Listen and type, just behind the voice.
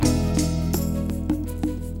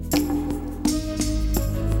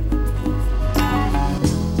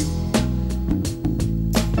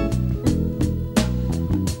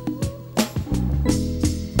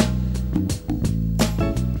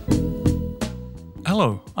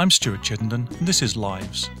Hello, I'm Stuart Chittenden, and this is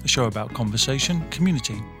Lives, a show about conversation,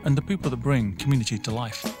 community, and the people that bring community to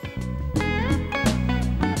life.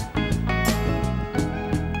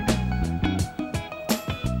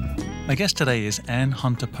 My guest today is Anne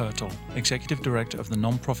Hunter Pertl, Executive Director of the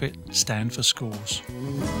nonprofit Stand for Schools.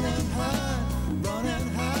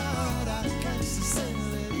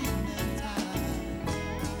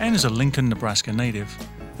 Anne is a Lincoln, Nebraska native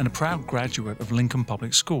and a proud graduate of Lincoln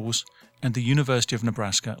Public Schools and the University of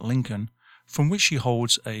Nebraska-Lincoln, from which she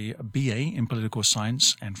holds a BA in Political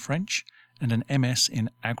Science and French and an MS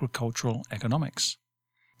in Agricultural Economics.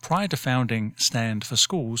 Prior to founding Stand for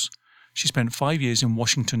Schools, she spent 5 years in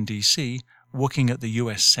Washington, D.C., working at the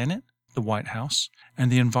U.S. Senate, the White House,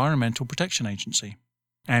 and the Environmental Protection Agency.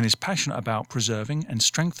 Anne is passionate about preserving and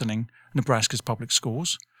strengthening Nebraska's public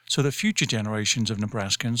schools so that future generations of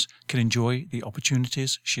Nebraskans can enjoy the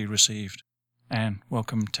opportunities she received. Anne,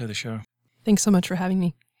 welcome to the show. Thanks so much for having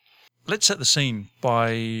me. Let's set the scene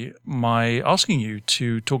by my asking you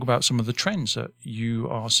to talk about some of the trends that you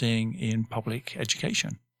are seeing in public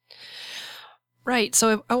education. Right.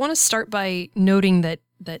 So I want to start by noting that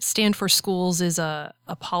Stand for Schools is a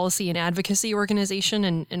policy and advocacy organization,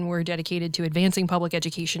 and we're dedicated to advancing public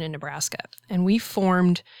education in Nebraska. And we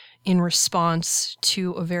formed in response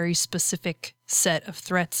to a very specific set of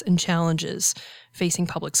threats and challenges facing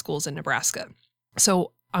public schools in Nebraska.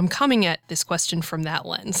 So I'm coming at this question from that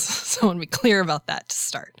lens, so I want to be clear about that to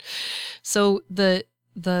start. So the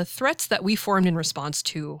threats that we formed in response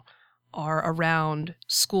to are around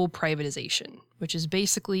school privatization, which is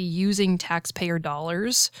basically using taxpayer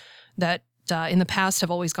dollars that in the past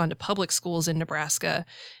have always gone to public schools in Nebraska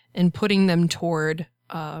and putting them toward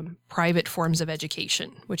private forms of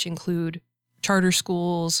education, which include charter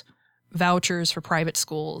schools, vouchers for private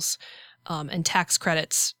schools, and tax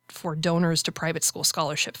credits for donors to private school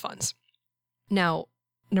scholarship funds. Now,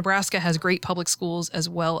 Nebraska has great public schools as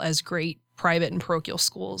well as great private and parochial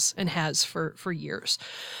schools, and has for years.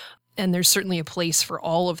 And there's certainly a place for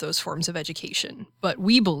all of those forms of education. But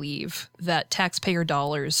we believe that taxpayer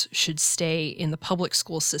dollars should stay in the public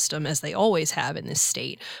school system as they always have in this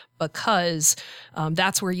state, because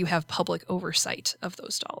that's where you have public oversight of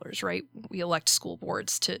those dollars, right? We elect school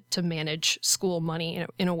boards to manage school money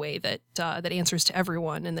in a way that answers to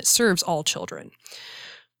everyone and that serves all children.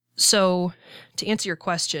 So to answer your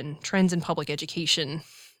question, trends in public education,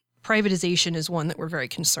 privatization is one that we're very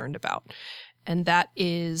concerned about. And that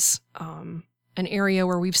is an area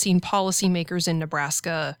where we've seen policymakers in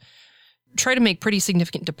Nebraska try to make pretty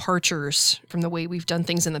significant departures from the way we've done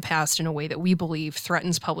things in the past in a way that we believe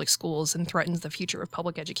threatens public schools and threatens the future of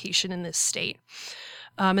public education in this state.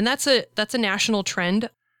 And that's a national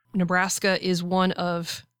trend. Nebraska is one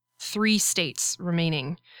of 3 states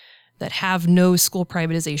remaining that have no school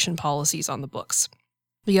privatization policies on the books,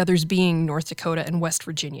 the others being North Dakota and West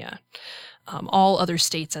Virginia. All other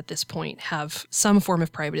states at this point have some form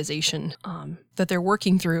of privatization that they're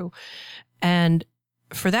working through. And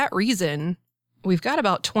for that reason, we've got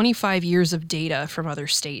about 25 years of data from other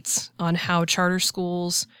states on how charter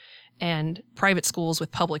schools and private schools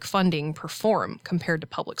with public funding perform compared to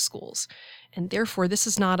public schools. And therefore, this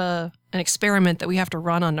is not an experiment that we have to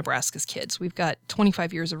run on Nebraska's kids. We've got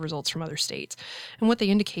 25 years of results from other states. And what they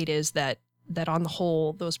indicate is that on the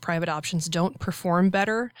whole, those private options don't perform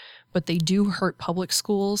better, but they do hurt public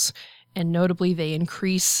schools, and notably they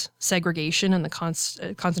increase segregation and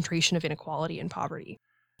the concentration of inequality and poverty.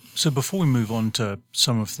 So before we move on to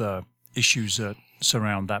some of the issues that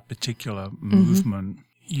surround that particular movement,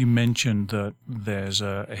 you mentioned that there's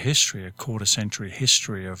a quarter-century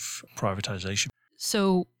history of privatization.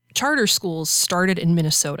 So charter schools started in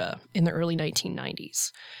Minnesota in the early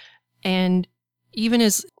 1990s, and even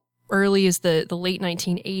as early as the late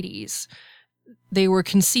 1980s, they were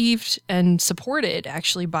conceived and supported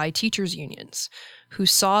actually by teachers' unions who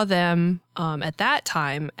saw them at that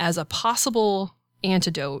time as a possible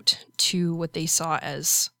antidote to what they saw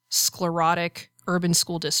as sclerotic urban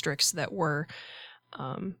school districts that were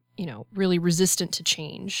really resistant to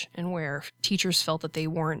change, and where teachers felt that they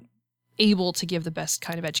weren't able to give the best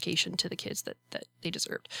kind of education to the kids that they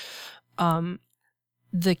deserved.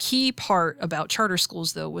 The key part about charter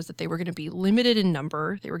schools, though, was that they were going to be limited in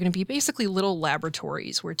number. They were going to be basically little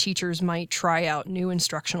laboratories where teachers might try out new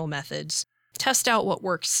instructional methods, test out what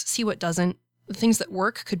works, see what doesn't. The things that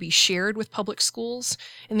work could be shared with public schools.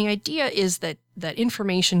 And the idea is that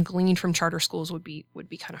information gleaned from charter schools would be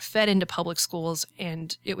kind of fed into public schools,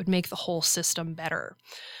 and it would make the whole system better.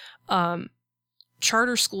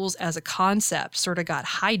 Charter schools as a concept sort of got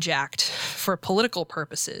hijacked for political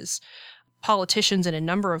purposes. Politicians in a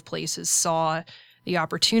number of places saw the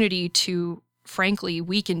opportunity to frankly,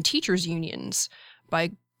 weakened teachers' unions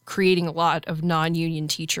by creating a lot of non-union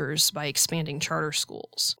teachers by expanding charter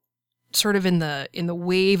schools. Sort of in the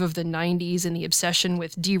wave of the 90s and the obsession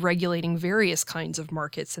with deregulating various kinds of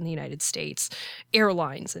markets in the United States,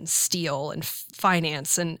 airlines and steel and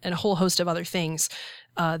finance and a whole host of other things,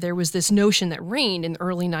 there was this notion that reigned in the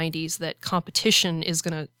early 90s that competition is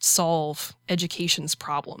going to solve education's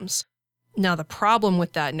problems. Now, the problem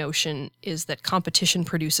with that notion is that competition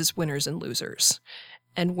produces winners and losers.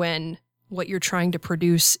 And when what you're trying to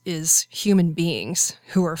produce is human beings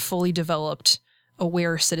who are fully developed,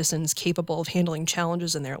 aware citizens capable of handling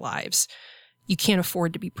challenges in their lives, you can't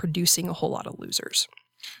afford to be producing a whole lot of losers.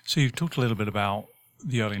 So you've talked a little bit about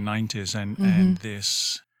the early 90s and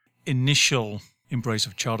this initial embrace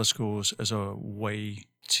of charter schools as a way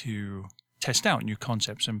to test out new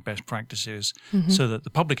concepts and best practices so that the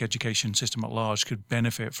public education system at large could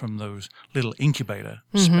benefit from those little incubator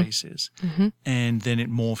spaces. And then it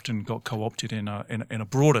morphed and got co-opted in a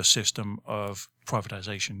broader system of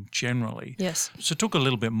privatization generally. Yes. So talk a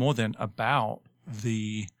little bit more then about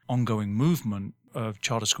the ongoing movement of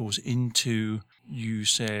charter schools into, you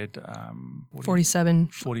said... 47.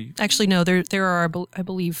 40. Actually, no, there are, I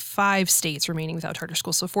believe, 5 states remaining without charter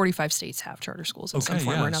schools. So 45 states have charter schools in some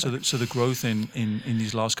form or another. So the growth in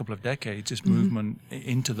these last couple of decades, this movement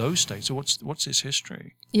into those states. So what's its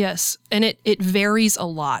history? Yes, and it varies a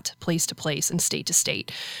lot place to place and state to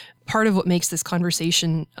state. Part of what makes this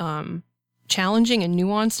conversation challenging and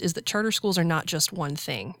nuanced is that charter schools are not just one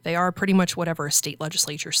thing. They are pretty much whatever a state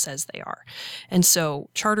legislature says they are. And so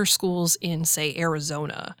charter schools in, say,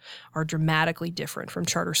 Arizona are dramatically different from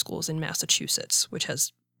charter schools in Massachusetts, which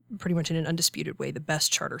has pretty much in an undisputed way the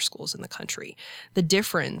best charter schools in the country. The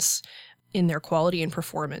difference in their quality and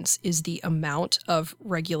performance is the amount of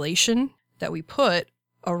regulation that we put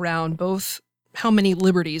around both how many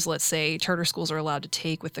liberties, let's say, charter schools are allowed to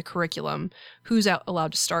take with the curriculum, who's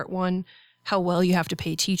allowed to start one, how well you have to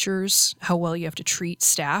pay teachers, how well you have to treat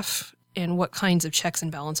staff, and what kinds of checks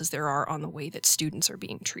and balances there are on the way that students are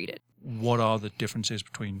being treated. What are the differences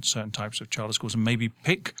between certain types of charter schools? And maybe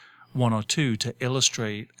pick one or two to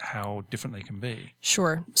illustrate how different they can be.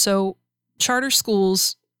 Sure. So charter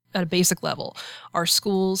schools at a basic level are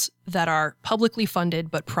schools that are publicly funded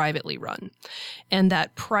but privately run. And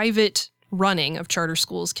that private running of charter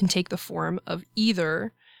schools can take the form of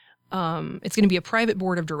either it's going to be a private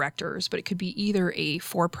board of directors, but it could be either a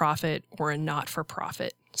for-profit or a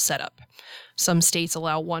not-for-profit setup. Some states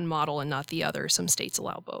allow one model and not the other. Some states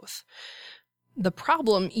allow both. The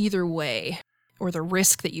problem either way, or the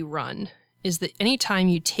risk that you run, is that anytime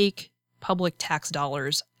you take public tax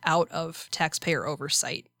dollars out of taxpayer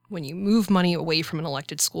oversight, when you move money away from an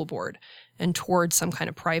elected school board and towards some kind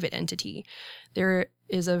of private entity, there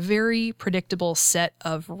is a very predictable set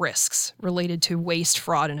of risks related to waste,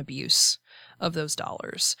 fraud, and abuse of those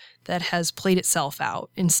dollars that has played itself out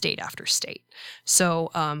in state after state.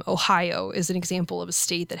 So Ohio is an example of a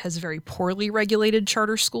state that has very poorly regulated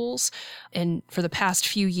charter schools. And for the past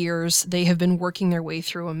few years, they have been working their way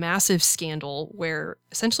through a massive scandal where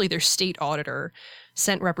essentially their state auditor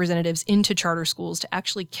sent representatives into charter schools to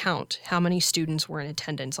actually count how many students were in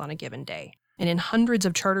attendance on a given day. And in hundreds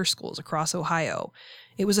of charter schools across Ohio,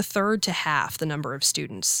 it was a third to half the number of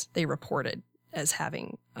students they reported as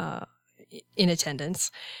having in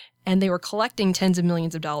attendance. And they were collecting tens of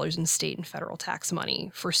millions of dollars in state and federal tax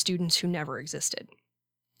money for students who never existed.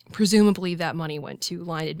 Presumably that money went to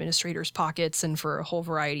line administrators' pockets and for a whole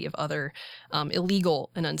variety of other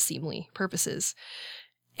illegal and unseemly purposes.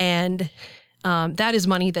 And that is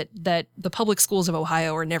money that the public schools of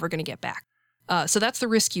Ohio are never going to get back. So that's the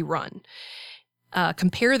risk you run.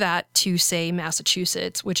 Compare that to, say,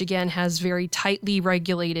 Massachusetts, which again has very tightly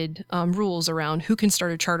regulated rules around who can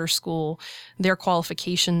start a charter school, their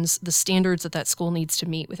qualifications, the standards that school needs to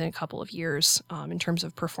meet within a couple of years in terms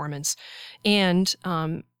of performance. And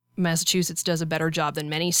Massachusetts does a better job than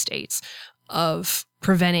many states of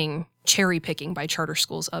preventing cherry picking by charter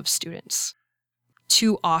schools of students.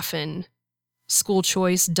 Too often, school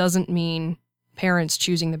choice doesn't mean parents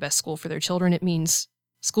choosing the best school for their children. It means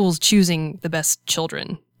schools choosing the best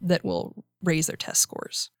children that will raise their test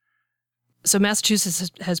scores. So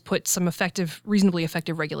Massachusetts has put some reasonably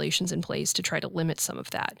effective regulations in place to try to limit some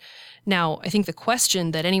of that. Now, I think the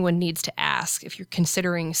question that anyone needs to ask if you're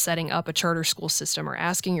considering setting up a charter school system or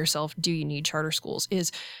asking yourself, do you need charter schools,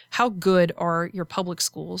 is how good are your public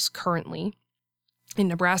schools currently? In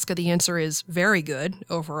Nebraska, the answer is very good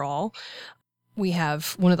overall. We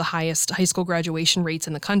have one of the highest high school graduation rates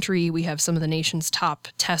in the country. We have some of the nation's top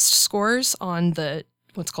test scores on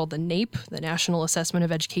what's called the NAEP, the National Assessment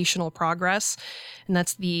of Educational Progress. And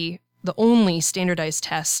that's the the only standardized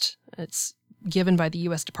test. It's given by the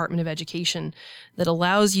U.S. Department of Education that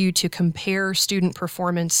allows you to compare student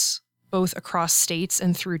performance both across states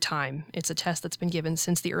and through time. It's a test that's been given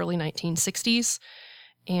since the early 1960s,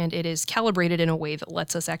 and it is calibrated in a way that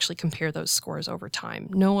lets us actually compare those scores over time.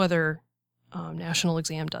 No other national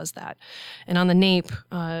exam does that. And on the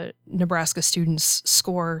NAEP, Nebraska students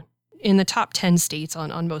score in the top 10 states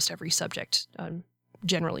on most every subject,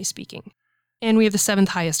 generally speaking. And we have the 7th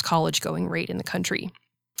highest college-going rate in the country.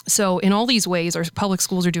 So in all these ways, our public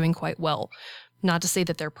schools are doing quite well. Not to say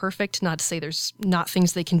that they're perfect, not to say there's not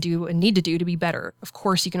things they can do and need to do to be better. Of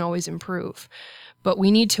course, you can always improve. But we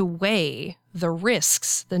need to weigh the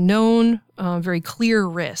risks, the known, very clear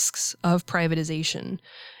risks of privatization,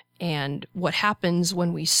 and what happens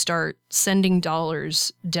when we start sending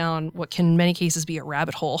dollars down what can in many cases be a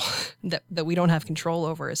rabbit hole that we don't have control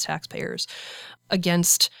over as taxpayers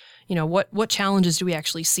against, what challenges do we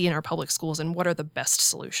actually see in our public schools and what are the best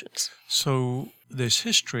solutions? So there's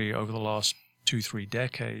history over the last 2-3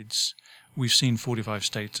 decades. We've seen 45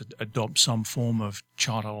 states adopt some form of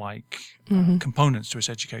charter-like components to its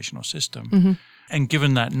educational system. And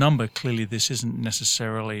given that number, clearly this isn't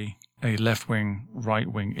necessarily a left-wing,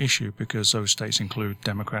 right-wing issue because those states include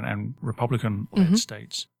Democrat and Republican-led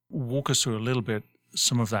states. Walk us through a little bit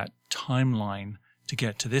some of that timeline to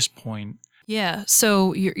get to this point. Yeah,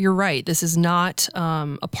 so you're right. This is not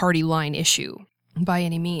a party line issue by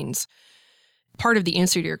any means. Part of the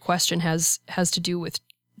answer to your question has to do with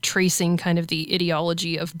tracing kind of the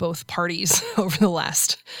ideology of both parties over the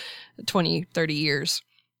last 20, 30 years.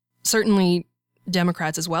 Certainly,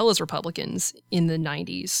 Democrats as well as Republicans in the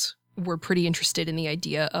 90s were pretty interested in the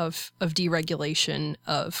idea of deregulation,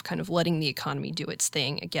 of kind of letting the economy do its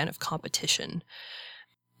thing, again, of competition.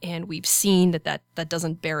 And we've seen that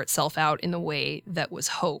doesn't bear itself out in the way that was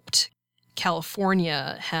hoped.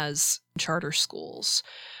 California has charter schools,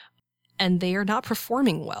 and they are not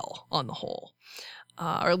performing well on the whole,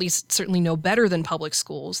 or at least certainly no better than public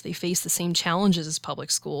schools. They face the same challenges as public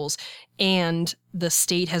schools, and the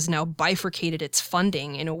state has now bifurcated its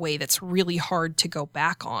funding in a way that's really hard to go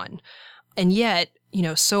back on. And yet,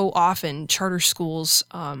 so often charter schools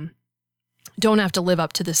don't have to live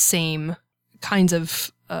up to the same kinds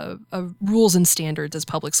of rules and standards as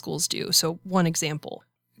public schools do. So one example,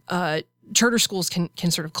 charter schools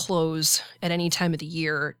can sort of close at any time of the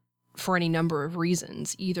year for any number of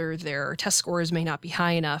reasons. Either their test scores may not be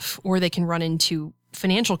high enough, or they can run into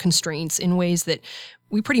financial constraints in ways that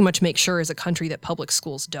we pretty much make sure as a country that public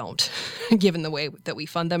schools don't, given the way that we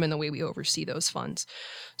fund them and the way we oversee those funds.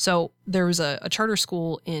 So there was a charter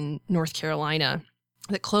school in North Carolina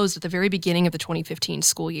that closed at the very beginning of the 2015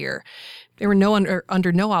 school year. They were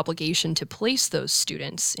under no obligation to place those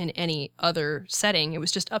students in any other setting. It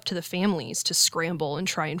was just up to the families to scramble and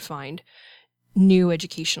try and find new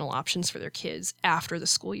educational options for their kids after the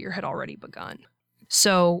school year had already begun.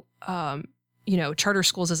 So, charter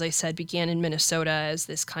schools, as I said, began in Minnesota as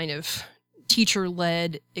this kind of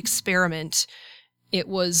teacher-led experiment. It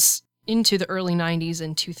was into the early 90s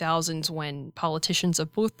and 2000s when politicians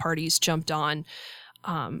of both parties jumped on.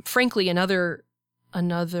 Frankly, another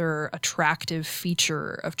attractive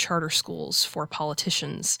feature of charter schools for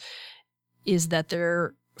politicians is that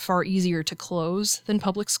they're far easier to close than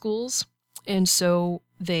public schools. And so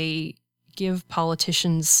they give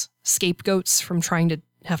politicians scapegoats from trying to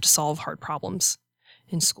have to solve hard problems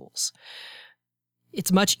in schools.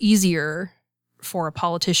 It's much easier for a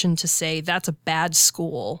politician to say, that's a bad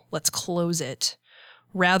school, let's close it,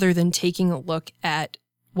 rather than taking a look at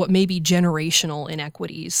what may be generational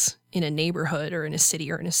inequities in a neighborhood or in a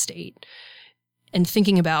city or in a state, and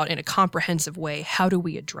thinking about in a comprehensive way, how do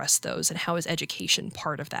we address those and how is education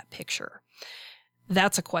part of that picture?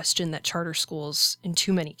 That's a question that charter schools, in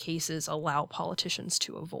too many cases, allow politicians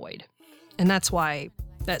to avoid. And that's why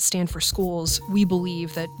at Stand for Schools, we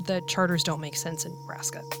believe that charters don't make sense in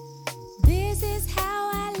Nebraska. This is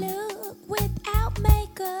how I look without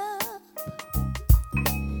makeup,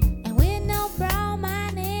 and with no brow,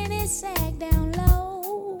 mine in it sag down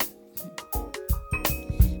low.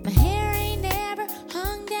 My hair ain't never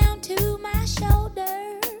hung down to my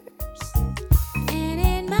shoulders, and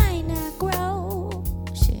it might not grow.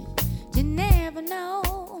 Shit, you never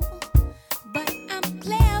know. But I'm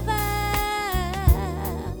clever.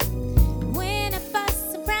 When I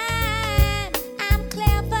bust a rhyme, I'm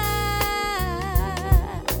clever.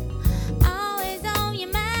 Always on your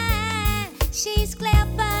mind, she's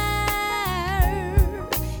clever.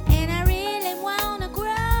 And I really wanna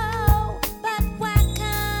grow, but why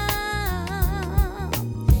come?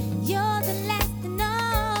 You're the last to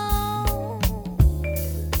know.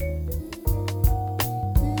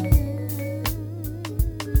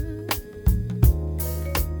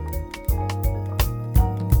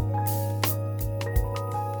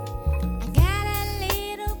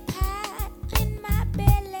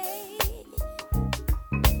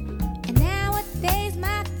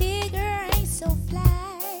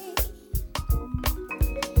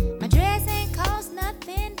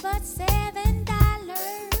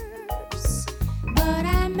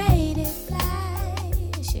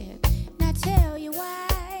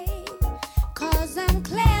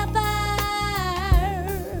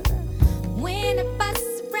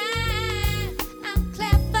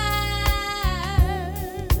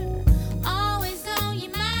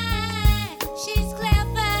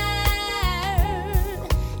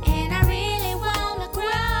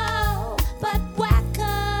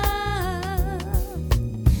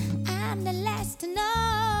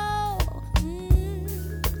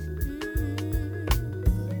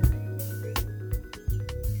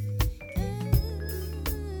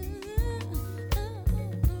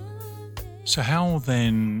 So how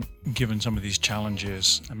then, given some of these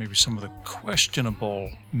challenges and maybe some of the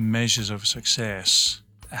questionable measures of success,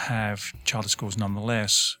 have charter schools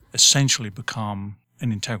nonetheless essentially become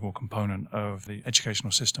an integral component of the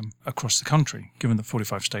educational system across the country, given that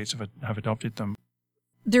 45 states have adopted them?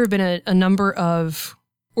 There have been a number of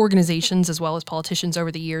organizations as well as politicians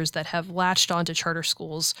over the years that have latched onto charter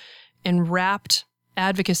schools and wrapped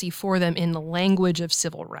advocacy for them in the language of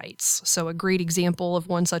civil rights. So a great example of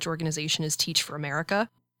one such organization is Teach for America.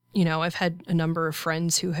 You know, I've had a number of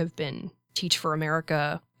friends who have been Teach for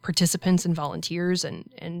America participants and volunteers,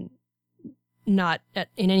 and not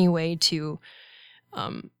in any way to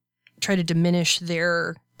try to diminish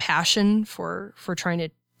their passion for trying to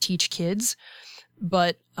teach kids.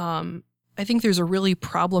 But I think there's a really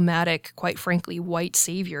problematic, quite frankly, white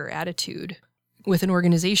savior attitude with an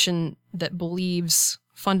organization that believes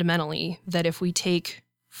fundamentally that if we take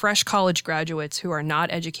fresh college graduates who are not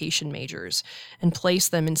education majors and place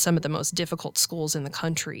them in some of the most difficult schools in the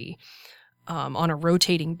country on a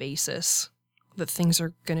rotating basis, that things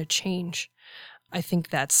are going to change. I think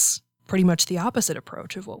that's pretty much the opposite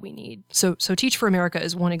approach of what we need. So Teach for America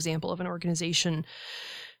is one example of an organization.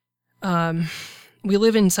 We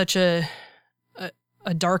live in such a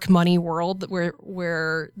dark money world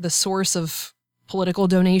where the source of political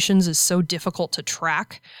donations is so difficult to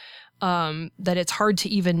track that it's hard to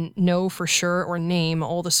even know for sure or name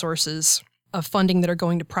all the sources of funding that are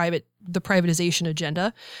going to the privatization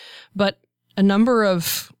agenda. But a number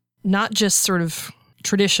of not just sort of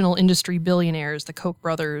traditional industry billionaires, the Koch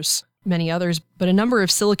brothers, many others, but a number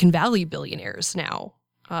of Silicon Valley billionaires now.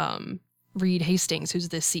 Reed Hastings, who's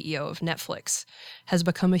the CEO of Netflix, has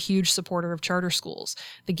become a huge supporter of charter schools.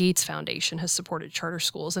 The Gates Foundation has supported charter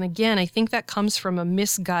schools. And again, I think that comes from a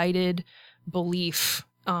misguided belief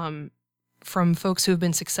from folks who have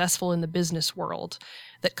been successful in the business world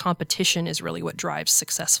that competition is really what drives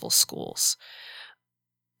successful schools.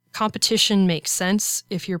 Competition makes sense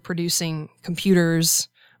if you're producing computers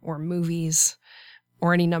or movies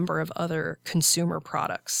or any number of other consumer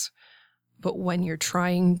products. But when you're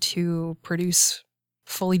trying to produce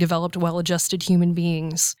fully developed, well-adjusted human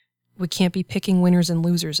beings, we can't be picking winners and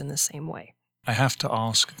losers in the same way. I have to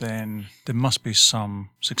ask then, there must be some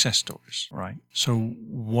success stories, right? So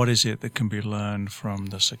what is it that can be learned from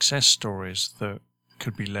the success stories that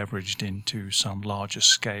could be leveraged into some larger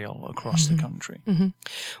scale across the country? Mm-hmm.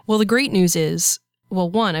 Well, the great news is, well,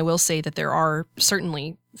 one, I will say that there are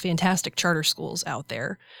certainly fantastic charter schools out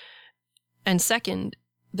there. And second,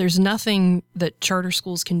 there's nothing that charter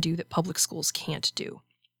schools can do that public schools can't do.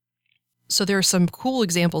 So there are some cool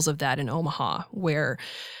examples of that in Omaha, where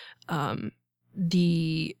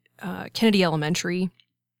the Kennedy Elementary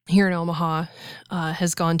here in Omaha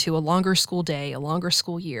has gone to a longer school day, a longer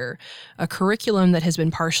school year, a curriculum that has been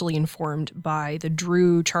partially informed by the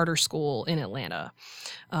Drew Charter School in Atlanta.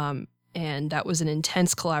 And that was an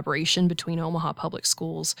intense collaboration between Omaha Public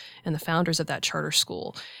Schools and the founders of that charter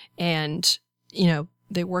school. And, you know,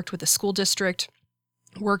 they worked with the school district,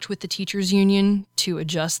 worked with the teachers union to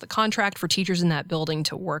adjust the contract for teachers in that building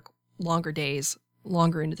to work longer days,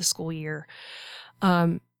 longer into the school year,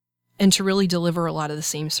 and to really deliver a lot of the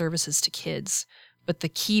same services to kids. But the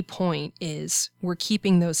key point is we're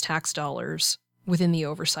keeping those tax dollars within the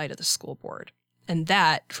oversight of the school board. And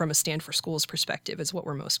that, from a Stand for Schools perspective, is what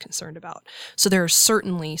we're most concerned about. So there are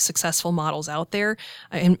certainly successful models out there.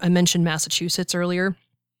 I mentioned Massachusetts earlier.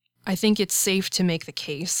 I think it's safe to make the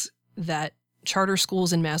case that charter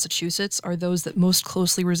schools in Massachusetts are those that most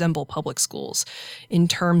closely resemble public schools in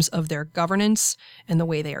terms of their governance and the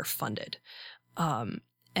way they are funded. And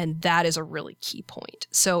that is a really key point.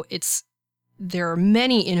 So there are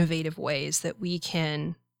many innovative ways that we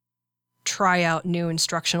can try out new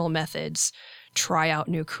instructional methods, try out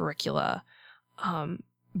new curricula,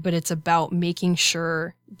 but it's about making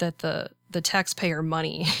sure that the taxpayer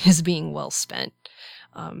money is being well spent.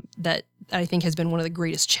 That I think has been one of the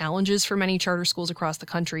greatest challenges for many charter schools across the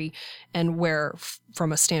country, and where,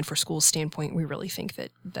 from a Stand for Schools standpoint, we really think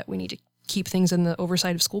that we need to keep things in the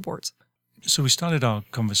oversight of school boards. So we started our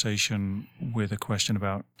conversation with a question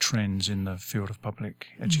about trends in the field of public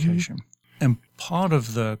education. Mm-hmm. And part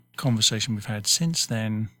of the conversation we've had since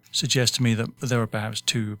then suggests to me that there are perhaps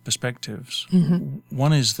two perspectives. Mm-hmm.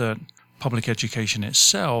 One is that public education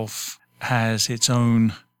itself has its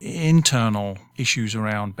own internal issues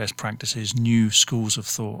around best practices, new schools of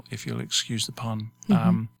thought, if you'll excuse the pun.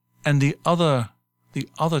 Mm-hmm. And the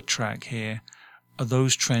other track here are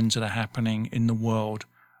those trends that are happening in the world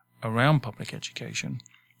around public education,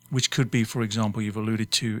 which could be, for example, you've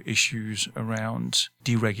alluded to issues around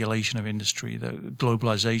deregulation of industry, the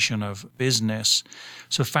globalization of business.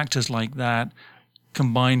 So factors like that,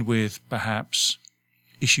 combined with perhaps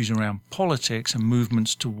issues around politics and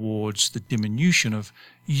movements towards the diminution of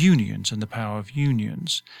unions and the power of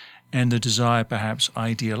unions, and the desire perhaps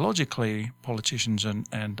ideologically, politicians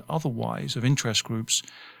and otherwise, of interest groups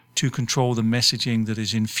to control the messaging that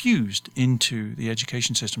is infused into the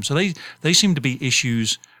education system. So they seem to be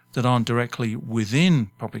issues that aren't directly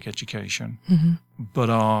within public education, but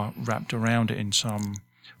are wrapped around it in some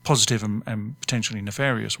positive and potentially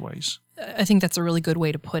nefarious ways. I think that's a really good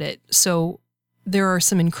way to put it. So there are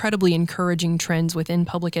some incredibly encouraging trends within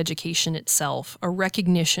public education itself, a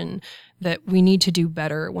recognition that we need to do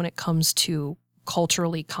better when it comes to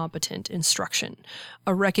culturally competent instruction,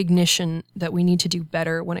 a recognition that we need to do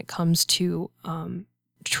better when it comes to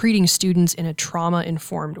treating students in a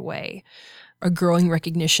trauma-informed way, a growing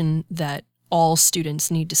recognition that all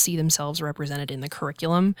students need to see themselves represented in the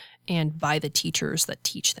curriculum and by the teachers that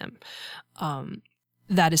teach them.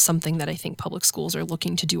 That is something that I think public schools are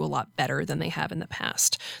looking to do a lot better than they have in the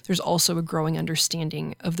past. There's also a growing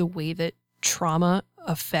understanding of the way that trauma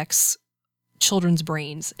affects children's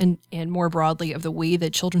brains and more broadly of the way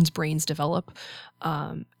that children's brains develop,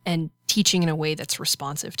 and teaching in a way that's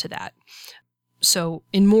responsive to that. So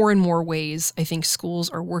in more and more ways, I think schools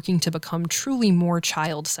are working to become truly more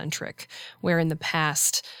child-centric, where in the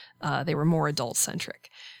past they were more adult-centric.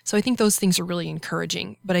 So I think those things are really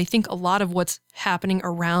encouraging. But I think a lot of what's happening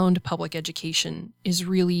around public education is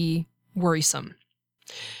really worrisome.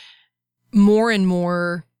 More and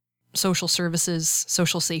more social services,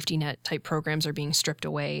 social safety net type programs are being stripped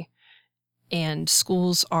away, and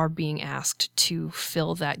schools are being asked to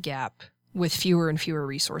fill that gap with fewer and fewer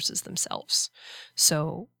resources themselves.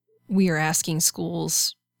 So we are asking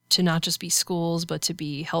schools to not just be schools, but to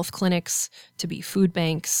be health clinics, to be food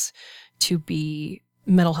banks, to be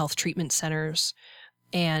mental health treatment centers.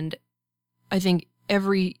 And I think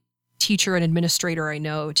every teacher and administrator I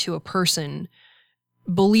know, to a person,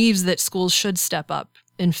 believes that schools should step up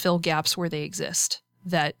and fill gaps where they exist.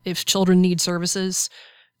 That if children need services,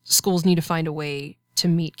 schools need to find a way to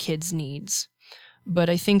meet kids' needs. But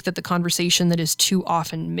I think that the conversation that is too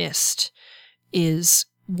often missed is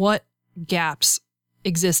what gaps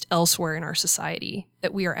exist elsewhere in our society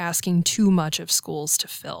that we are asking too much of schools to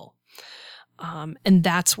fill. And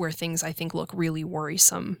that's where things, I think, look really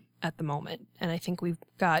worrisome at the moment. And I think we've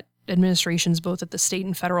got administrations both at the state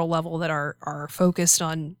and federal level that are focused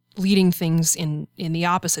on leading things in the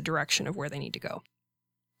opposite direction of where they need to go.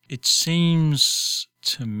 It seems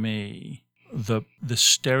to me that the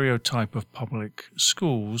stereotype of public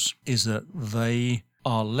schools is that they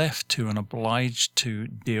are left to and obliged to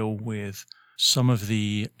deal with some of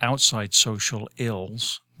the outside social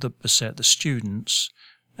ills that beset the students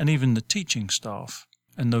and even the teaching staff.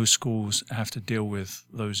 And those schools have to deal with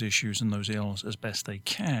those issues and those ills as best they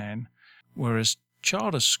can, whereas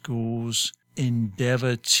charter schools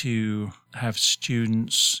endeavor to have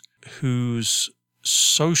students whose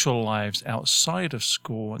social lives outside of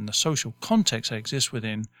school and the social context they exist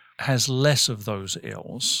within has less of those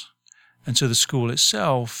ills. And so the school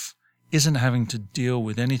itself isn't having to deal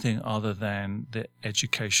with anything other than the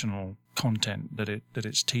educational content that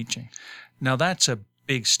it's teaching. Now that's a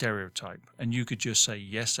big stereotype, and you could just say,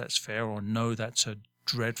 yes, that's fair, or no, that's a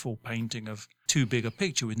dreadful painting of too big a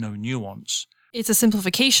picture with no nuance. It's a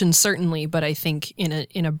simplification, certainly, but I think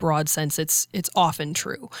in a broad sense, it's often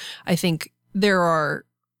true. I think there are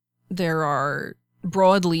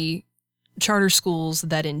broadly charter schools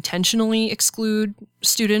that intentionally exclude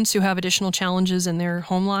students who have additional challenges in their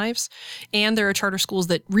home lives, and there are charter schools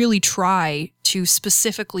that really try to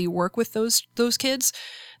specifically work with those kids.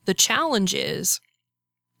 The challenge is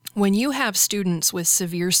when you have students with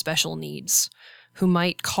severe special needs who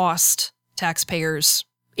might cost taxpayers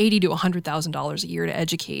 $80,000 to $100,000 a year to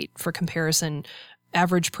educate. For comparison,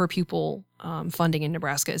 average per pupil funding in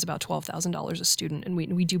Nebraska is about $12,000 a student, and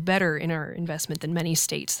we do better in our investment than many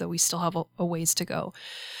states, though we still have a ways to go.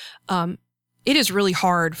 It is really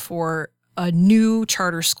hard for a new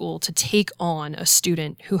charter school to take on a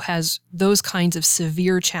student who has those kinds of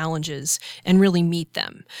severe challenges and really meet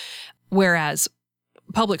them, whereas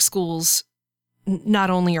public schools not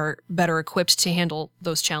only are better equipped to handle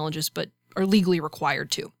those challenges, but are legally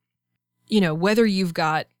required to. You know, whether you've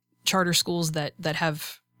got charter schools that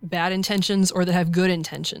have bad intentions or that have good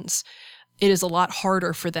intentions, it is a lot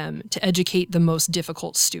harder for them to educate the most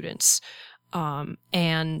difficult students. And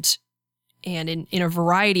in a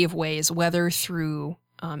variety of ways, whether through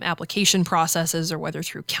application processes or whether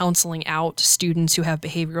through counseling out students who have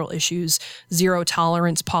behavioral issues, zero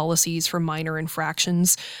tolerance policies for minor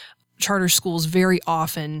infractions. Charter schools very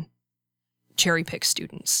often cherry pick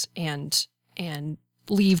students and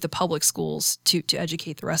leave the public schools to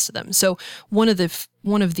educate the rest of them. So one of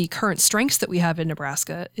the current strengths that we have in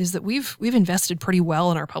Nebraska is that we've invested pretty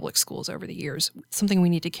well in our public schools over the years. It's something we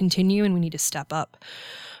need to continue and we need to step up.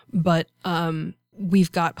 But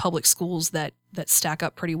we've got public schools that stack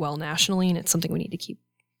up pretty well nationally, and it's something we need to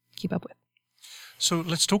keep up with. So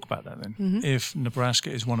let's talk about that then. Mm-hmm. If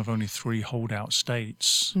Nebraska is one of only 3 holdout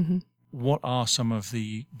states, Mm-hmm. what are some of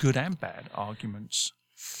the good and bad arguments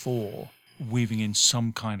for weaving in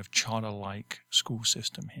some kind of charter-like school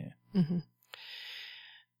system here? Mm-hmm.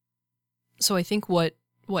 So I think what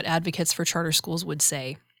advocates for charter schools would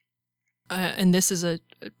say, and this is a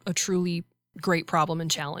truly great problem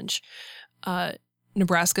and challenge,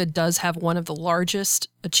 Nebraska does have one of the largest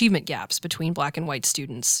achievement gaps between black and white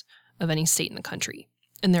students of any state in the country.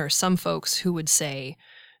 And there are some folks who would say,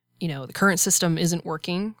 the current system isn't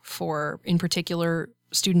working for, in particular,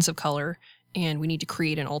 students of color, and we need to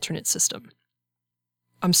create an alternate system.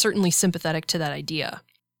 I'm certainly sympathetic to that idea.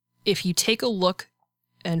 If you take a look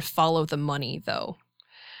and follow the money, though,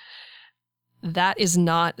 that is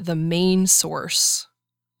not the main source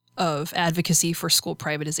of advocacy for school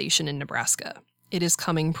privatization in Nebraska. It is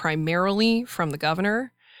coming primarily from the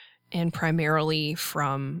governor and primarily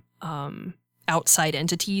from outside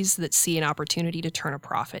entities that see an opportunity to turn a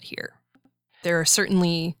profit here. There are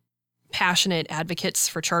certainly passionate advocates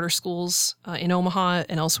for charter schools in Omaha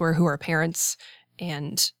and elsewhere who are parents,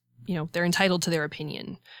 and they're entitled to their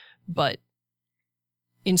opinion. But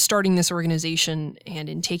in starting this organization and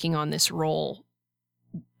in taking on this role,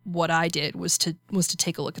 what I did was to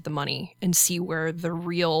take a look at the money and see where the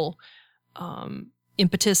real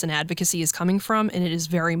impetus and advocacy is coming from, and it is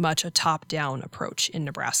very much a top-down approach in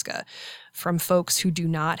Nebraska from folks who do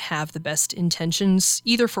not have the best intentions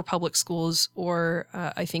either for public schools or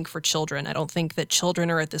I think for children. I don't think that children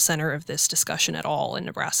are at the center of this discussion at all in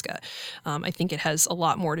Nebraska. I think it has a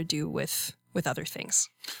lot more to do with other things.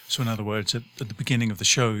 So in other words, at the beginning of the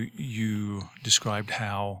show, you described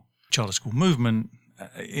how charter school movement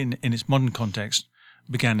in its modern context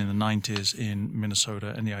began in the 90s in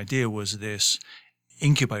Minnesota, and the idea was this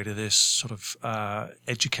incubator, this sort of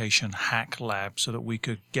education hack lab so that we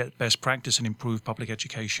could get best practice and improve public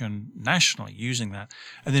education nationally using that.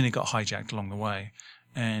 And then it got hijacked along the way.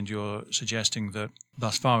 And you're suggesting that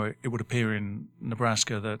thus far it would appear in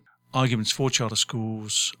Nebraska that arguments for charter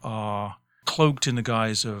schools are cloaked in the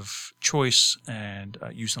guise of choice and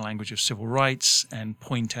use the language of civil rights and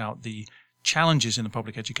point out the challenges in the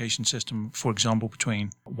public education system, for example, between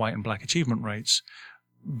white and black achievement rates.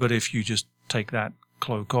 But if you just take that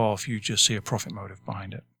cloak off, you just see a profit motive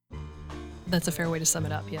behind it. That's a fair way to sum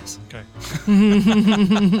it up, yes. Okay.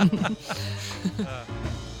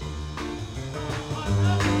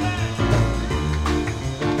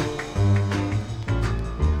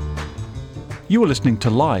 You are listening to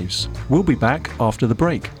Lives. We'll be back after the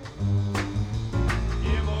break.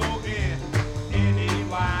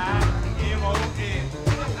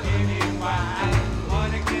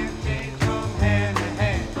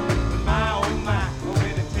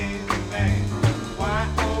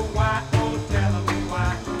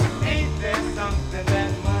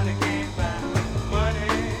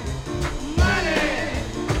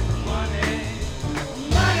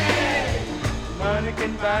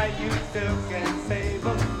 Buy you silk and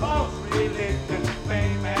sable, false religion,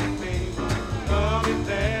 fame and favor. Love is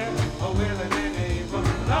there, a willing and able,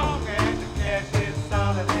 long as the cash is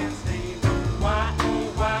solid and stable. Why,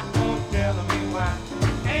 oh, tell me why?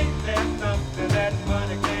 Ain't there something that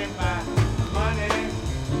money can't buy? Money,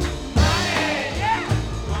 money, yeah,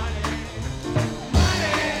 money,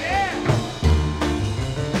 money, yeah.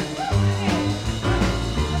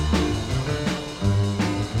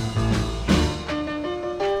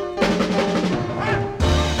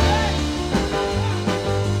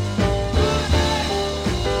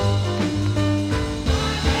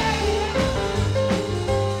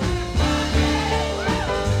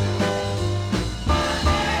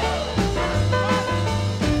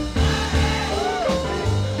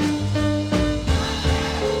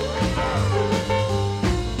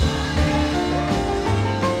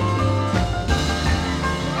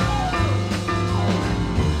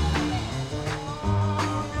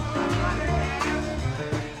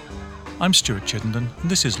 I'm Stuart Chittenden,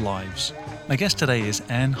 and this is Lives. My guest today is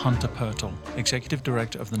Ann Hunter Pertle, Executive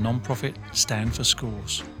Director of the nonprofit Stand for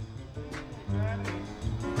Schools.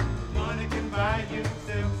 Money can buy you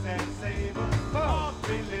silks and sable, false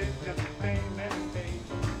religion, fame and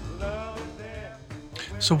favor.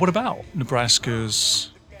 So what about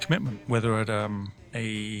Nebraska's commitment, whether at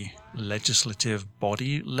a legislative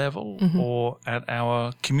body level or at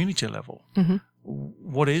our community level?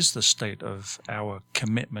 What is the state of our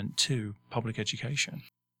commitment to public education?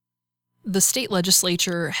 The state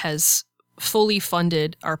legislature has fully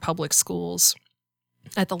funded our public schools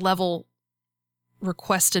at the level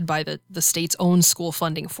requested by the state's own school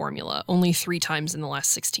funding formula only 3 times in the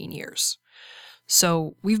last 16 years.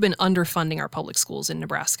 So we've been underfunding our public schools in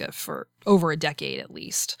Nebraska for over a decade at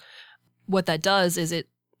least. What that does is it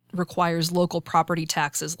requires local property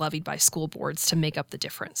taxes levied by school boards to make up the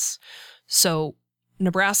difference. So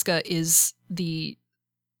Nebraska is the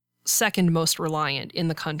second most reliant in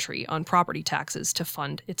the country on property taxes to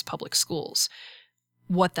fund its public schools.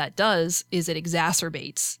 What that does is it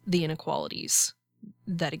exacerbates the inequalities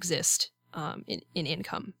that exist in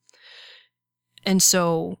income. And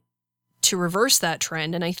so to reverse that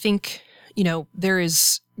trend, and I think, there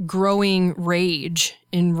is growing rage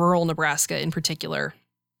in rural Nebraska in particular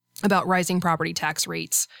about rising property tax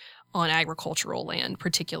rates on agricultural land,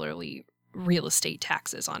 particularly real estate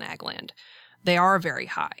taxes on ag land. They are very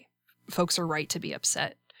high. Folks are right to be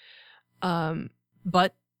upset.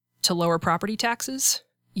 But to lower property taxes,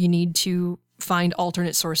 you need to find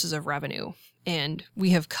alternate sources of revenue. And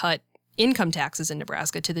we have cut income taxes in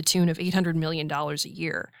Nebraska to the tune of $800 million a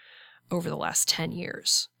year over the last 10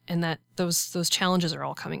 years. And that those challenges are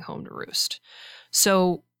all coming home to roost.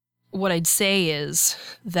 So what I'd say is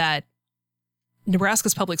that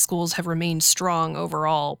Nebraska's public schools have remained strong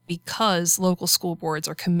overall because local school boards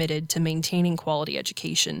are committed to maintaining quality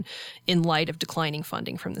education in light of declining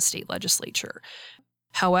funding from the state legislature.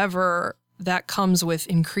 However, that comes with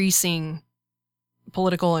increasing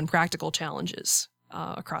political and practical challenges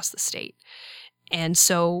across the state. And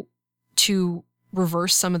so to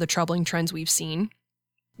reverse some of the troubling trends we've seen,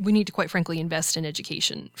 we need to, quite frankly, invest in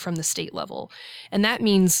education from the state level. And that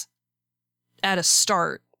means, at a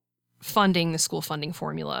start, funding the school funding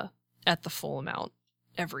formula at the full amount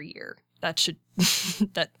every year. That should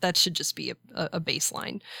that should just be a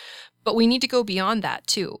baseline. But we need to go beyond that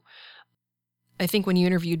too. I think when you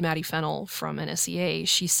interviewed Maddie Fennell from NSEA,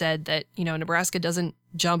 she said that, Nebraska doesn't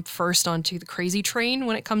jump first onto the crazy train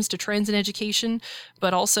when it comes to trends in education,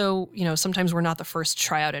 but also, sometimes we're not the first to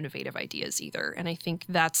try out innovative ideas either. And I think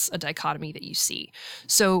that's a dichotomy that you see.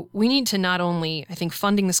 So we need to not only, I think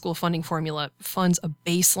funding the school funding formula funds a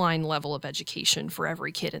baseline level of education for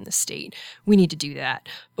every kid in the state. We need to do that,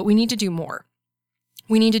 but we need to do more.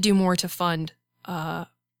 We need to do more to fund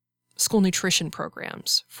school nutrition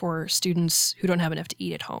programs for students who don't have enough to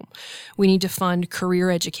eat at home. We need to fund career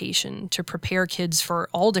education to prepare kids for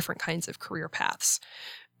all different kinds of career paths.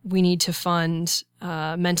 We need to fund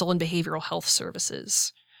mental and behavioral health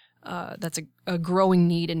services. That's a growing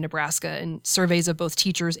need in Nebraska, and surveys of both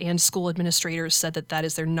teachers and school administrators said that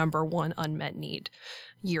is their number one unmet need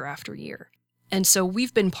year after year. And so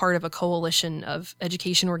we've been part of a coalition of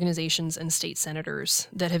education organizations and state senators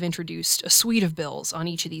that have introduced a suite of bills on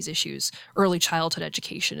each of these issues. Early childhood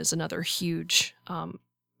education is another huge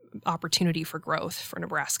opportunity for growth for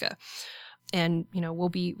Nebraska. And, we'll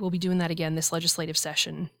be doing that again this legislative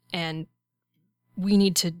session. And we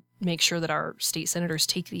need to make sure that our state senators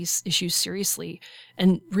take these issues seriously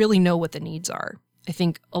and really know what the needs are. I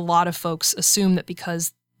think a lot of folks assume that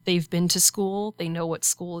because they've been to school, they know what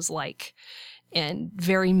school is like. And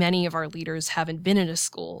very many of our leaders haven't been in a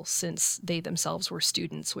school since they themselves were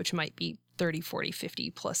students, which might be 30, 40, 50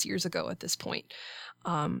 plus years ago at this point.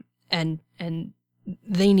 And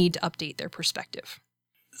they need to update their perspective.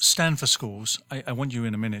 Stand for Schools, I want you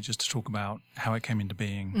in a minute just to talk about how it came into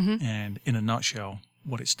being and, in a nutshell,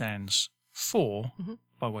 what it stands for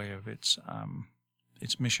by way of its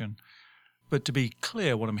mission. But to be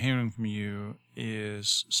clear, what I'm hearing from you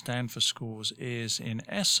is Stand for Schools is, in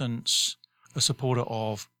essence, a supporter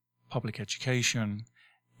of public education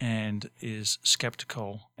and is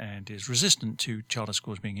skeptical and is resistant to charter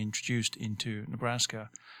schools being introduced into Nebraska.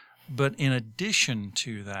 But in addition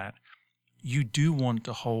to that, you do want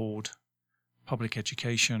to hold public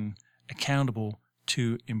education accountable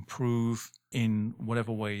to improve in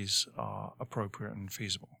whatever ways are appropriate and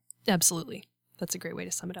feasible. Absolutely. That's a great way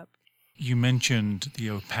to sum it up. You mentioned the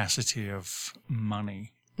opacity of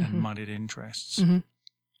money and moneyed interests.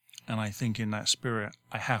 And I think in that spirit,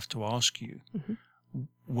 I have to ask you,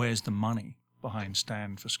 where's the money behind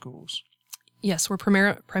Stand for Schools? Yes, we're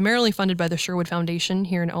primarily funded by the Sherwood Foundation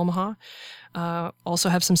here in Omaha. Also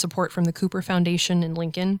have some support from the Cooper Foundation in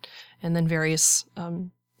Lincoln, and then various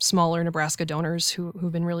smaller Nebraska donors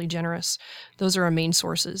who've been really generous. Those are our main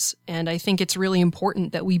sources. And I think it's really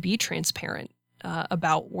important that we be transparent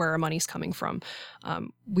about where our money's coming from.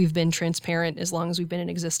 We've been transparent as long as we've been in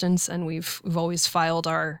existence, and we've always filed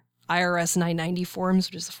our IRS 990 forms,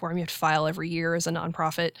 which is the form you have to file every year as a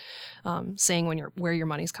nonprofit, saying where your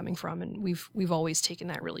money's coming from, and we've always taken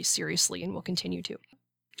that really seriously, and will continue to.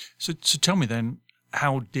 So tell me then,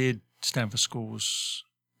 how did Stand for Schools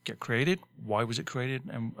get created? Why was it created?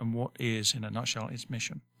 And what is, in a nutshell, its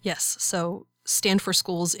mission? Yes. So Stand for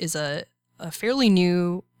Schools is a fairly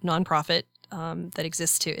new nonprofit that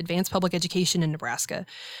exists to advance public education in Nebraska.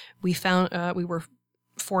 We were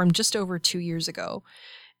formed just over 2 years ago.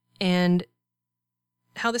 And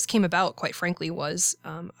how this came about, quite frankly, was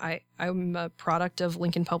I'm a product of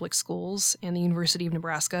Lincoln Public Schools and the University of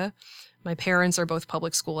Nebraska. My parents are both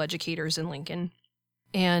public school educators in Lincoln.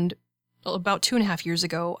 And about 2.5 years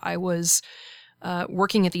ago, I was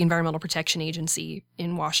working at the Environmental Protection Agency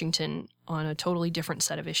in Washington on a totally different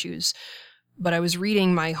set of issues. But I was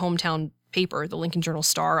reading my hometown paper, the Lincoln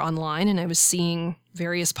Journal-Star, online, and I was seeing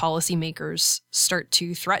various policymakers start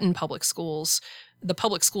to threaten public schools, the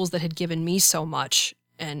public schools that had given me so much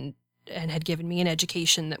and had given me an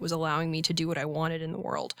education that was allowing me to do what I wanted in the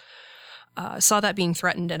world. Saw that being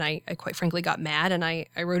threatened, and I quite frankly got mad, and I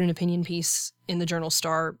wrote an opinion piece in the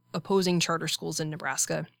Journal-Star opposing charter schools in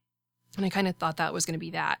Nebraska. And I kind of thought that was going to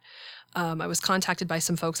be that. I was contacted by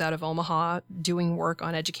some folks out of Omaha doing work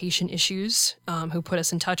on education issues, who put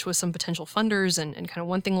us in touch with some potential funders, and kind of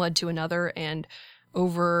one thing led to another. And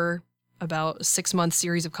over about a 6-month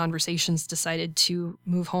series of conversations, decided to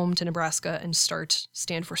move home to Nebraska and start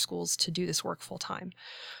Stand for Schools to do this work full time.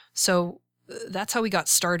 So that's how we got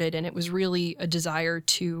started. And it was really a desire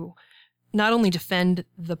to not only defend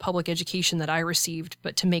the public education that I received,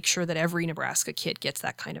 but to make sure that every Nebraska kid gets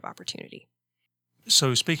that kind of opportunity.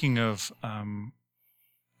 So speaking of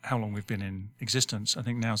how long we've been in existence, I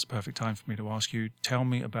think now's the perfect time for me to ask you, tell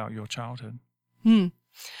me about your childhood.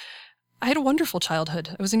 I had a wonderful childhood.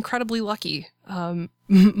 I was incredibly lucky.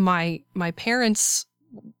 My parents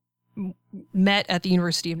met at the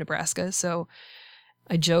University of Nebraska, so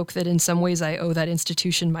I joke that in some ways I owe that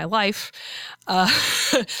institution my life,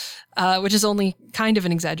 which is only kind of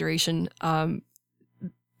an exaggeration.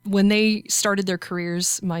 When they started their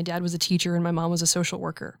careers, my dad was a teacher and my mom was a social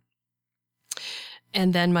worker.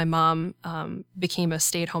 And then my mom became a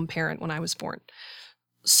stay-at-home parent when I was born.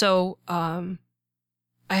 So I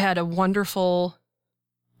had a wonderful,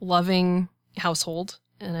 loving household,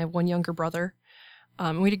 and I have one younger brother.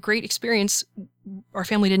 We had a great experience. Our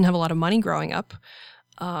family didn't have a lot of money growing up,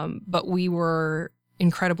 but we were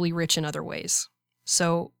incredibly rich in other ways.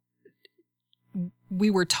 So we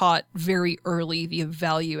were taught very early the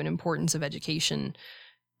value and importance of education.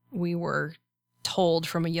 We were told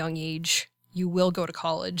from a young age, you will go to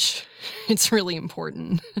college. It's really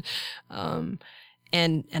important.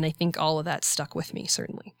 And I think all of that stuck with me,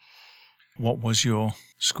 certainly. What was your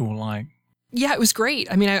school like? Yeah, it was great.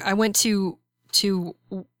 I mean, I went to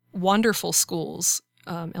wonderful schools,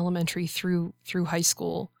 elementary through high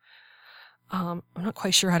school. I'm not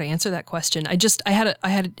quite sure how to answer that question. I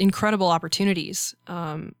had incredible opportunities.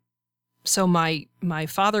 So my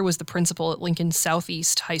father was the principal at Lincoln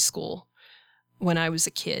Southeast High School when I was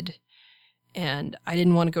a kid. And I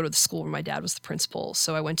didn't want to go to the school where my dad was the principal.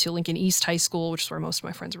 So I went to Lincoln East High School, which is where most of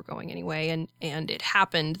my friends were going anyway. And it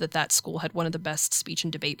happened that school had one of the best speech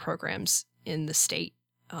and debate programs in the state,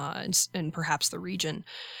 and perhaps the region.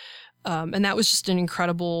 And that was just an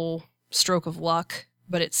incredible stroke of luck,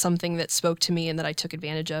 but it's something that spoke to me and that I took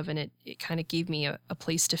advantage of. And it kind of gave me a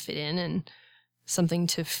place to fit in and something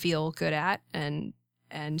to feel good at, and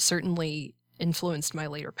certainly influenced my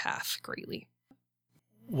later path greatly.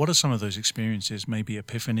 What are some of those experiences? Maybe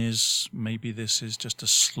epiphanies, maybe this is just a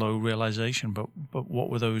slow realization, but what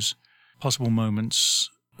were those possible moments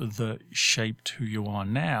that shaped who you are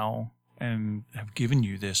now and have given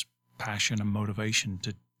you this passion and motivation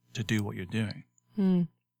to do what you're doing?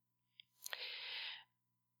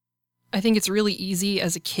 I think it's really easy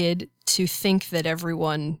as a kid to think that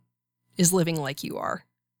everyone is living like you are,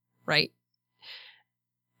 right?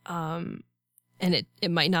 And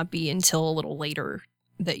it might not be until a little later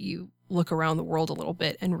that you look around the world a little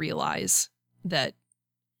bit and realize that,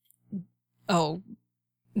 oh,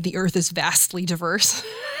 the earth is vastly diverse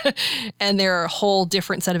and there are a whole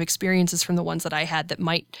different set of experiences from the ones that I had that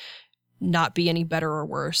might not be any better or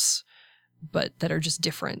worse, but that are just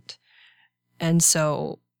different. And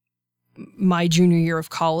so my junior year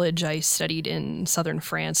of college, I studied in southern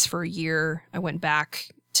France for a year. I went back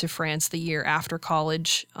to France the year after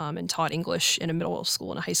college and taught English in a middle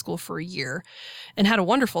school and a high school for a year and had a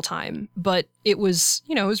wonderful time. But it was,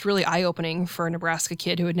 it was really eye-opening for a Nebraska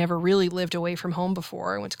kid who had never really lived away from home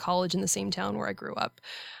before. I went to college in the same town where I grew up,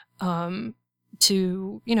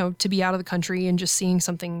 to be out of the country and just seeing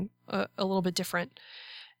something a little bit different.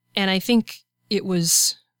 And I think it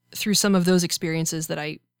was through some of those experiences that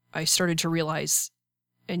I started to realize,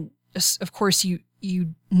 and of course you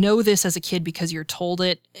know this as a kid because you're told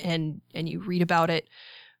it and you read about it,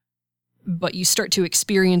 but you start to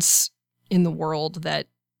experience in the world that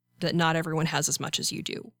not everyone has as much as you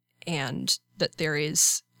do, and that there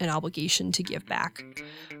is an obligation to give back,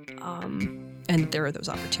 and there are those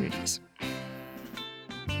opportunities.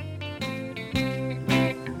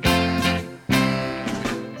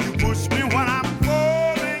 You push me when I'm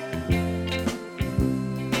falling,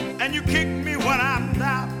 and you kick me when I'm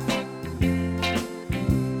down.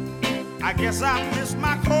 I guess I missed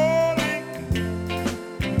my calling,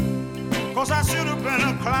 'cause I should have been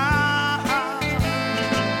a clown.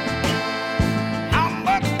 How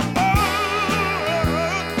much more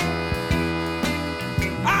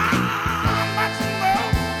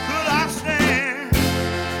could I stand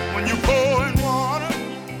when you pouring water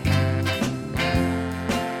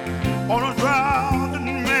on a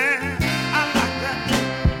drowning man? I like that.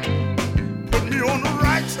 Put me on the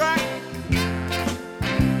right track,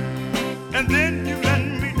 and then you let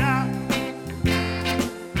me down.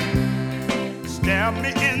 Stab me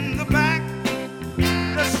in the back,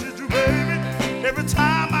 that's you, baby, every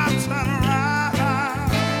time I turn around.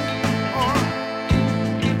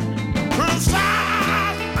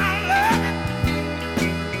 Criticize my love,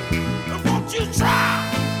 won't you just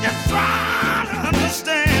try to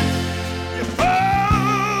understand? You're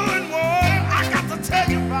pouring water, I got to tell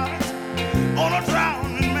you about it, on a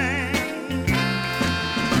drowning man.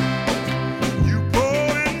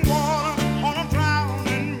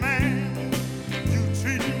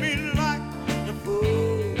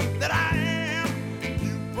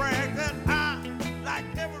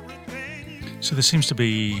 So there seems to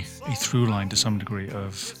be a through line to some degree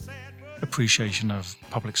of appreciation of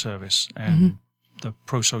public service and the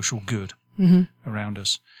pro-social good around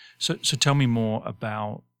us. So tell me more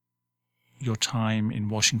about your time in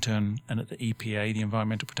Washington and at the EPA, the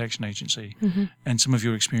Environmental Protection Agency, and some of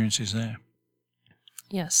your experiences there.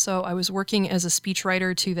 Yes, so I was working as a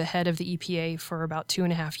speechwriter to the head of the EPA for about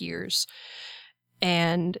 2.5 years.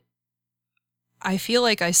 And I feel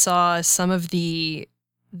like I saw some of the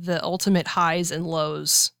ultimate highs and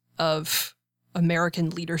lows of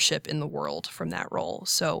American leadership in the world from that role.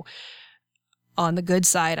 So on the good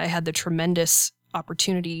side, I had the tremendous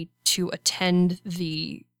opportunity to attend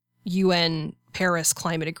the UN Paris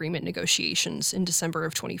Climate Agreement negotiations in December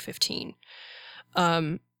of 2015,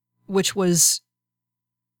 which was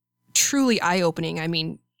truly eye-opening. I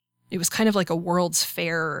mean, it was kind of like a World's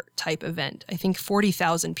Fair type event. I think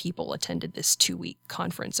 40,000 people attended this 2-week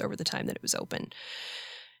conference over the time that it was open.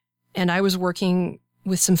 And I was working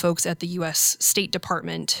with some folks at the U.S. State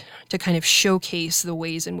Department to kind of showcase the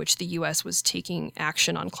ways in which the U.S. was taking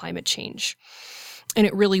action on climate change. And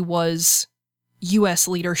it really was U.S.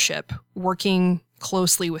 leadership working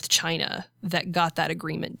closely with China that got that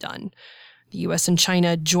agreement done. The U.S. and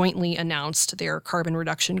China jointly announced their carbon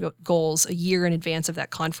reduction goals a year in advance of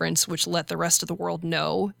that conference, which let the rest of the world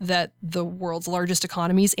know that the world's largest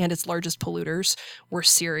economies and its largest polluters were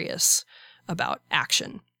serious about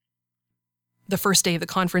action. The first day of the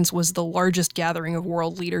conference was the largest gathering of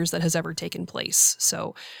world leaders that has ever taken place.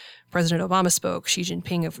 So President Obama spoke, Xi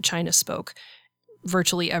Jinping of China spoke,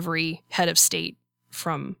 virtually every head of state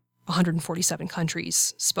from 147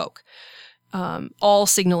 countries spoke, all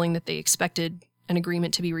signaling that they expected an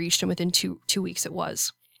agreement to be reached, and within two weeks it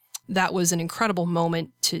was. That was an incredible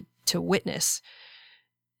moment to witness,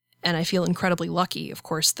 and I feel incredibly lucky. Of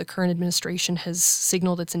course, the current administration has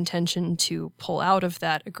signaled its intention to pull out of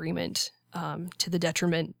that agreement, to the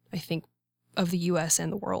detriment, I think, of the U.S.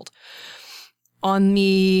 and the world. On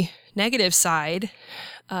the negative side,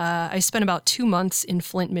 I spent about 2 months in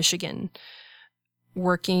Flint, Michigan,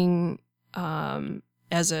 working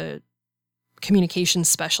as a communications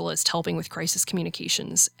specialist, helping with crisis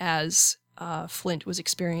communications as Flint was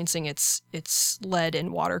experiencing its lead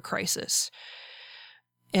and water crisis.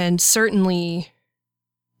 And certainly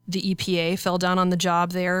the EPA fell down on the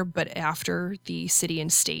job there, but after the city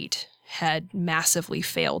and state had massively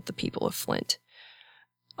failed the people of Flint.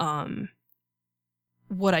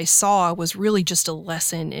 What I saw was really just a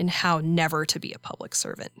lesson in how never to be a public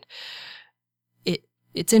servant.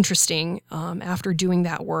 It's interesting, after doing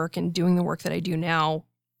that work and doing the work that I do now,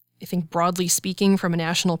 I think broadly speaking, from a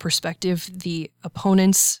national perspective, the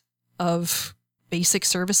opponents of basic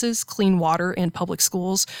services, clean water and public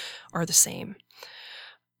schools, are the same.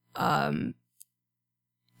 And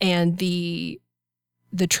the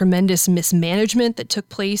tremendous mismanagement that took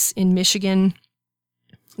place in Michigan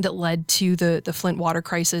that led to the Flint water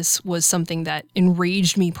crisis was something that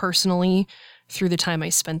enraged me personally through the time I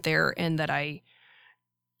spent there, and that I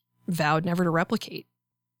vowed never to replicate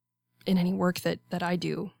in any work that I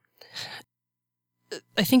do.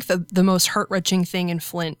 I think the most heart-wrenching thing in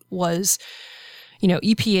Flint was,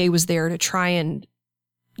 EPA was there to try and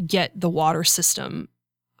get the water system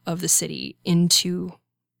of the city into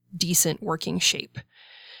decent working shape.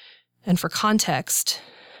 And for context,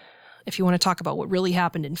 if you want to talk about what really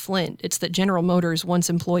happened in Flint, it's that General Motors once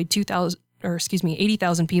employed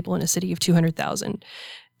 80,000 people in a city of 200,000.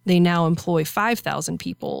 They now employ 5,000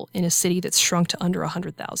 people in a city that's shrunk to under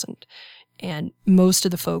 100,000. And most of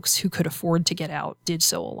the folks who could afford to get out did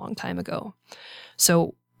so a long time ago.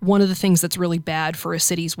 So one of the things that's really bad for a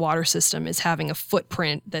city's water system is having a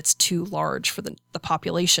footprint that's too large for the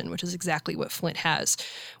population, which is exactly what Flint has.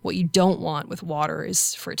 What you don't want with water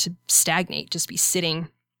is for it to stagnate, just be sitting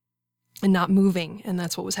and not moving. And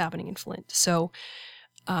that's what was happening in Flint. So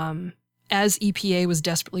as EPA was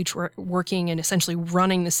desperately working and essentially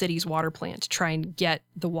running the city's water plant to try and get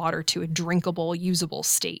the water to a drinkable, usable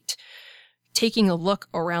state, taking a look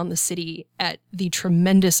around the city at the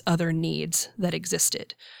tremendous other needs that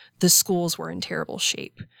existed. The schools were in terrible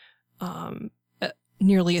shape.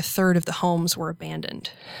 Nearly a third of the homes were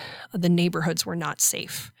abandoned. The neighborhoods were not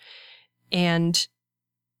safe. And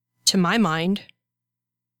to my mind,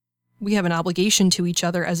 we have an obligation to each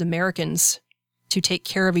other as Americans to take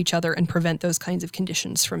care of each other and prevent those kinds of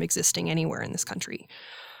conditions from existing anywhere in this country.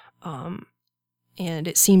 And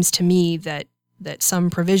it seems to me that some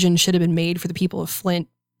provision should have been made for the people of Flint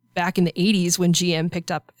back in the 80s when GM picked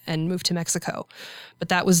up and moved to Mexico. But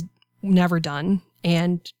that was never done.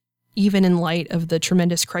 And even in light of the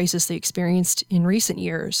tremendous crisis they experienced in recent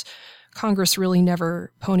years, Congress really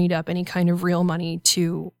never ponied up any kind of real money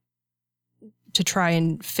to try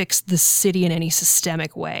and fix the city in any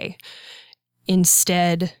systemic way.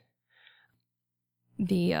 Instead,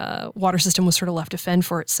 the water system was sort of left to fend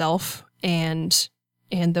for itself, and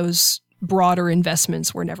those broader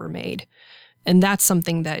investments were never made. And that's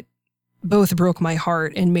something that both broke my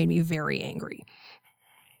heart and made me very angry.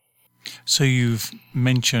 So you've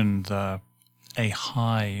mentioned a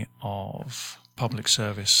high of public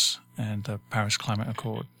service and the Paris Climate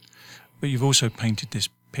Accord, but you've also painted this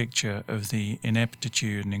picture of the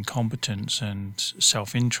ineptitude and incompetence and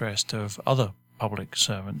self-interest of other public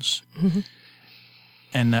servants. Mm-hmm.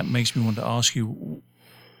 And that makes me want to ask you,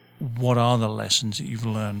 what are the lessons that you've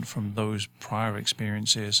learned from those prior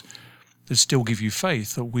experiences that still give you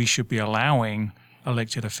faith that we should be allowing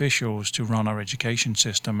elected officials to run our education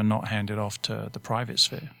system and not hand it off to the private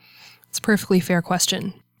sphere? It's a perfectly fair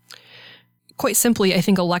question. Quite simply, I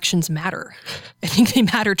think elections matter. I think they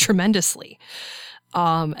matter tremendously.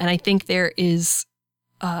 And I think there is,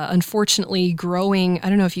 unfortunately, growing, I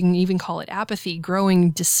don't know if you can even call it apathy,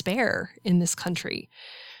 growing despair in this country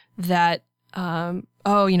that,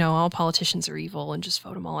 all politicians are evil and just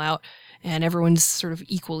vote them all out, and everyone's sort of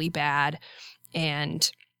equally bad,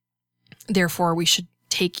 and therefore we should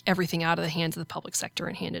take everything out of the hands of the public sector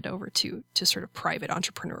and hand it over to sort of private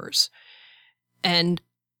entrepreneurs. And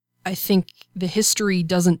I think the history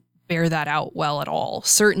doesn't bear that out well at all.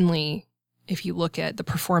 Certainly, if you look at the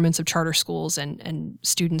performance of charter schools and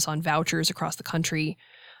students on vouchers across the country,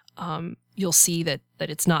 you'll see that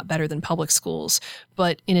it's not better than public schools.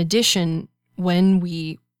 But in addition, when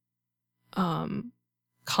we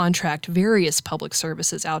contract various public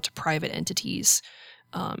services out to private entities,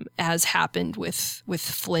 as happened with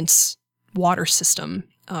Flint's water system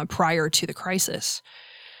prior to the crisis,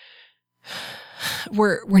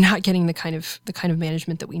 we're not getting the kind of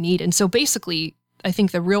management that we need. And so basically, I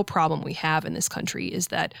think the real problem we have in this country is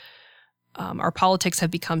that our politics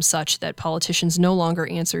have become such that politicians no longer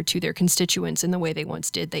answer to their constituents in the way they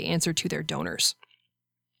once did. They answer to their donors.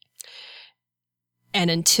 And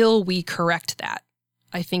until we correct that,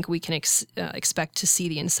 I think we can expect to see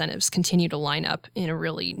the incentives continue to line up in a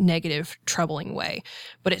really negative, troubling way.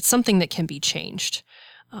 But it's something that can be changed.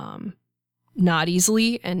 Not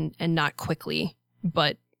easily and not quickly,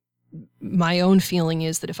 but my own feeling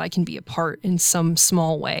is that if I can be a part in some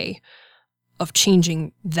small way of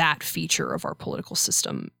changing that feature of our political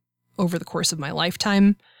system over the course of my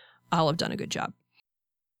lifetime, I'll have done a good job.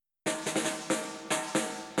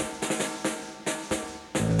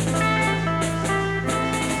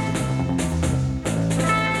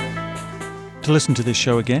 To listen to this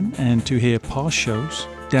show again and to hear past shows,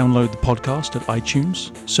 download the podcast at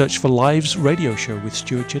iTunes, search for Lives Radio Show with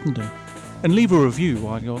Stuart Chittenden, and leave a review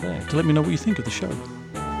while you're there to let me know what you think of the show.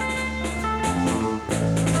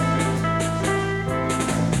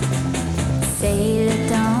 C'est le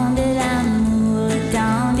temps de l'amour, le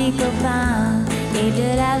temps des copains et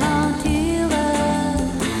de l'aventure.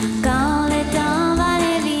 Quand le temps va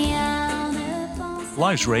et vient de penser.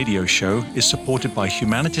 Lives Radio Show is supported by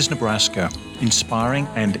Humanities Nebraska, inspiring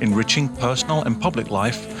and enriching personal and public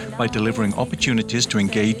life by delivering opportunities to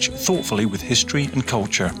engage thoughtfully with history and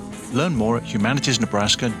culture. Learn more at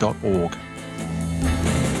humanitiesnebraska.org.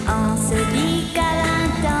 On se dit qu'à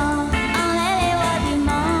l'instant, on est les rois du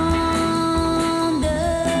monde.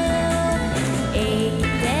 Et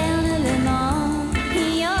éternellement,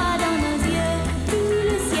 il y aura dans nos yeux tout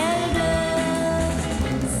le ciel bleu.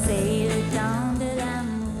 C'est le temps de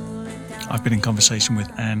l'amour. I've been in conversation with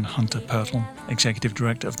Ann Hunter Pirtle, Executive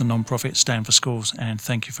Director of the nonprofit Stand for Schools, and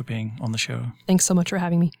thank you for being on the show. Thanks so much for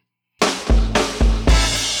having me.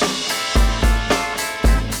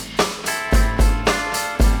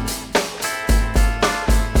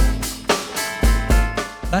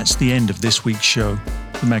 That's the end of this week's show.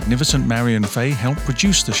 The magnificent Marion Fay helped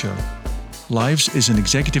produce the show. Lives is an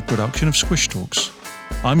executive production of Squish Talks.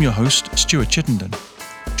 I'm your host, Stuart Chittenden.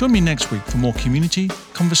 Join me next week for more community,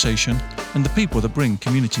 conversation, and the people that bring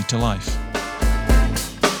community to life.